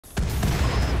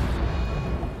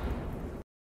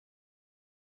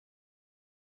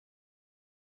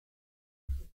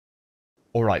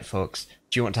Alright folks,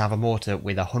 do you want to have a mortar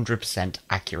with 100%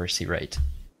 accuracy rate?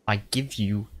 I give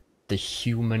you the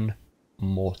human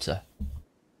mortar.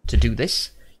 To do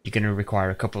this, you're going to require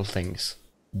a couple of things.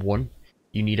 One,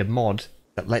 you need a mod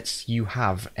that lets you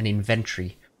have an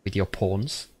inventory with your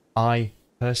pawns. I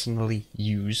personally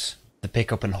use the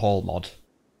pick up and haul mod,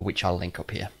 which I'll link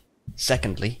up here.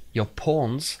 Secondly, your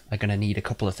pawns are going to need a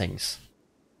couple of things.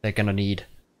 They're going to need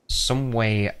some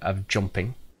way of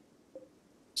jumping.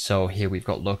 So here we've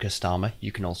got locust armor.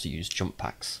 You can also use jump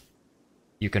packs.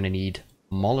 You're going to need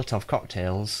Molotov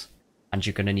cocktails, and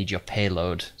you're going to need your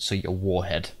payload, so your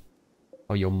warhead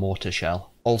or your mortar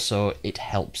shell. Also, it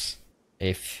helps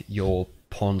if your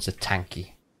pawns are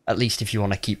tanky, at least if you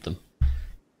want to keep them.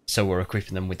 So we're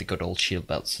equipping them with the good old shield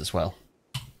belts as well.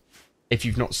 If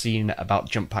you've not seen about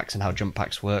jump packs and how jump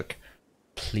packs work,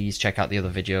 please check out the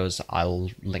other videos. I'll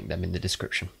link them in the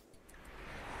description.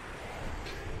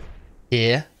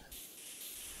 Here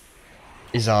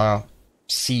is our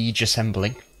siege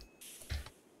assembling,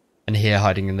 and here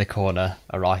hiding in the corner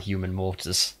are our human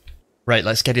mortars. Right,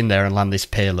 let's get in there and land this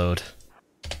payload.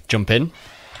 Jump in,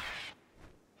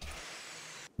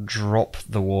 drop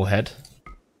the warhead,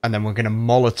 and then we're going to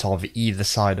Molotov either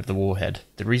side of the warhead.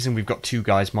 The reason we've got two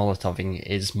guys Molotoving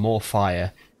is more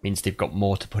fire means they've got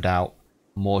more to put out,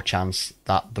 more chance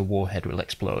that the warhead will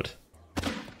explode.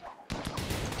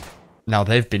 Now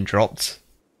they've been dropped.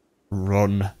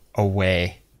 Run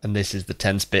away. And this is the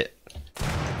tense bit.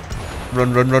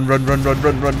 Run, run, run, run, run, run,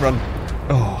 run, run, run.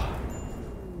 Oh.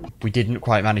 We didn't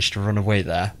quite manage to run away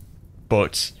there.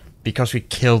 But because we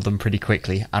killed them pretty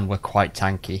quickly and were quite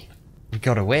tanky, we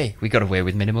got away. We got away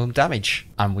with minimum damage.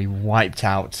 And we wiped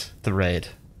out the raid.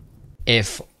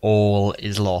 If all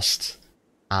is lost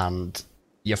and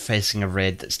you're facing a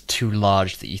raid that's too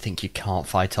large that you think you can't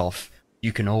fight off,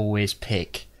 you can always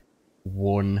pick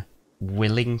one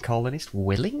willing colonist,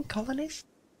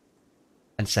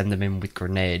 and send them in with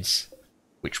grenades,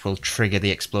 which will trigger the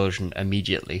explosion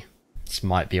immediately. This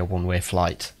might be a one-way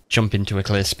flight. Jump into a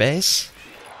clear space,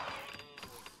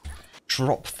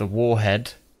 drop the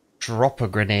warhead, drop a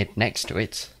grenade next to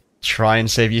it, try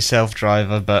and save yourself,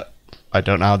 driver, but I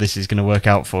don't know how this is going to work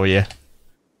out for you.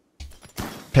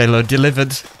 Payload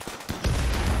delivered.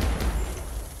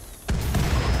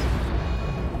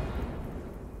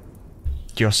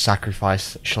 Your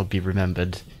sacrifice shall be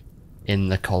remembered in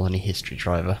the colony history,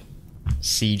 driver.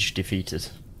 Siege defeated.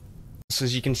 So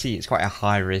as you can see, it's quite a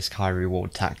high risk, high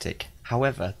reward tactic.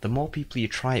 However, the more people you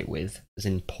try it with, as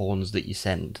in pawns that you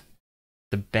send,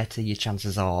 the better your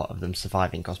chances are of them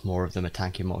surviving, because more of them are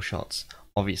tanking more shots.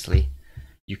 Obviously,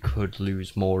 you could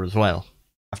lose more as well.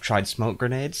 I've tried smoke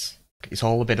grenades. It's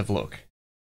all a bit of luck.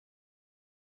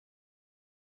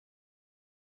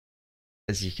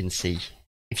 As you can see.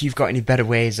 If you've got any better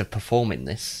ways of performing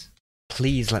this,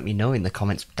 please let me know in the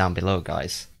comments down below,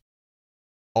 guys.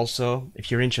 Also,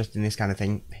 if you're interested in this kind of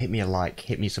thing, hit me a like,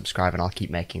 hit me a subscribe, and I'll keep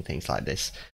making things like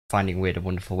this, finding weird and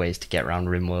wonderful ways to get around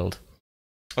Rimworld.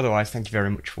 Otherwise, thank you very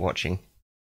much for watching,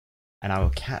 and I will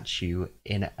catch you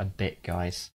in a bit,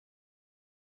 guys.